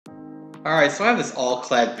Alright, so I have this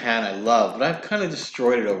all-clad pan I love, but I've kind of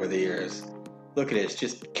destroyed it over the years. Look at it, it's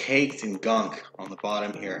just caked in gunk on the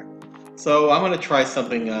bottom here. So I'm going to try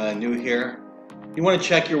something new here. You want to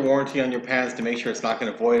check your warranty on your pans to make sure it's not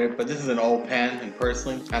going to void it, but this is an old pan, and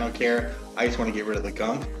personally, I don't care. I just want to get rid of the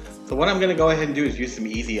gunk. So what I'm going to go ahead and do is use some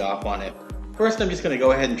Easy Off on it. First, I'm just going to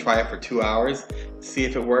go ahead and try it for 2 hours, see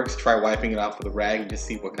if it works, try wiping it off with a rag, and just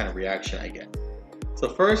see what kind of reaction I get. So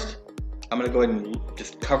first, I'm going to go ahead and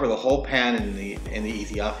just cover the whole pan in the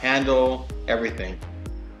Easy Off handle, everything.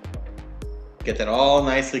 Get that all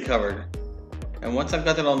nicely covered. And once I've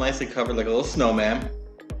got that all nicely covered like a little snowman,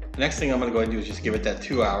 the next thing I'm going to go ahead and do is just give it that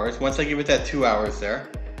 2 hours. Once I give it that 2 hours there,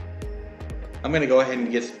 I'm going to go ahead and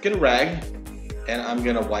get a rag and I'm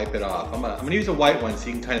going to wipe it off. I'm going to use a white one so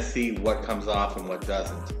you can kind of see what comes off and what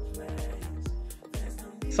doesn't.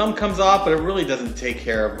 Some comes off, but it really doesn't take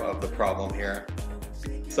care of the problem here.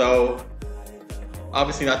 So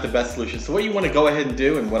obviously not the best solution. So what you want to go ahead and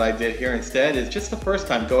do, and what I did here instead, is just the first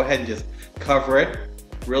time go ahead and just cover it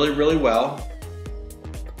really well.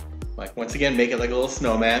 Like, once again, make it like a little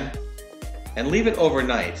snowman and leave it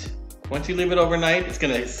overnight. Once you leave it overnight, it's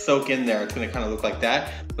going to soak in there. It's going to kind of look like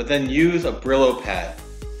that. But then use a Brillo pad,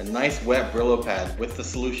 a nice wet Brillo pad with the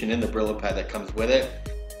solution in the Brillo pad that comes with it.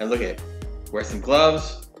 And look at it. Wear some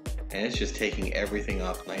gloves, and it's just taking everything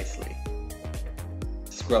off nicely.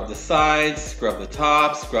 Scrub the sides, scrub the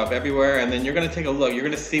top, scrub everywhere, and then you're going to take a look. You're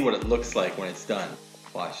going to see what it looks like when it's done.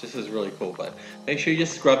 Watch, this is really cool, but make sure you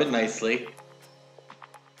just scrub it nicely.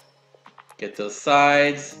 Get those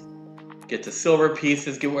sides, get the silver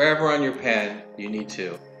pieces, get wherever on your pan you need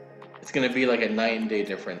to. It's going to be like a night and day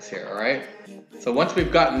difference here, alright? So once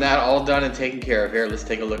we've gotten that all done and taken care of here, let's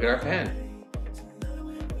take a look at our pan.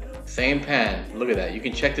 Same pan, look at that. You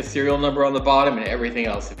can check the serial number on the bottom and everything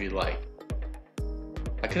else if you'd like.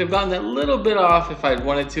 I could have gotten that little bit off if I'd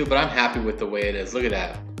wanted to, but I'm happy with the way it is. Look at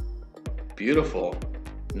that. Beautiful.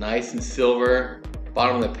 Nice and silver.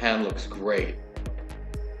 Bottom of the pan looks great.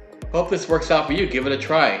 Hope this works out for you. Give it a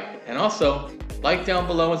try. And also, like down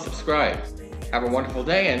below and subscribe. Have a wonderful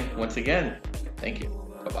day, and once again, thank you.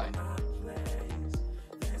 Bye-bye.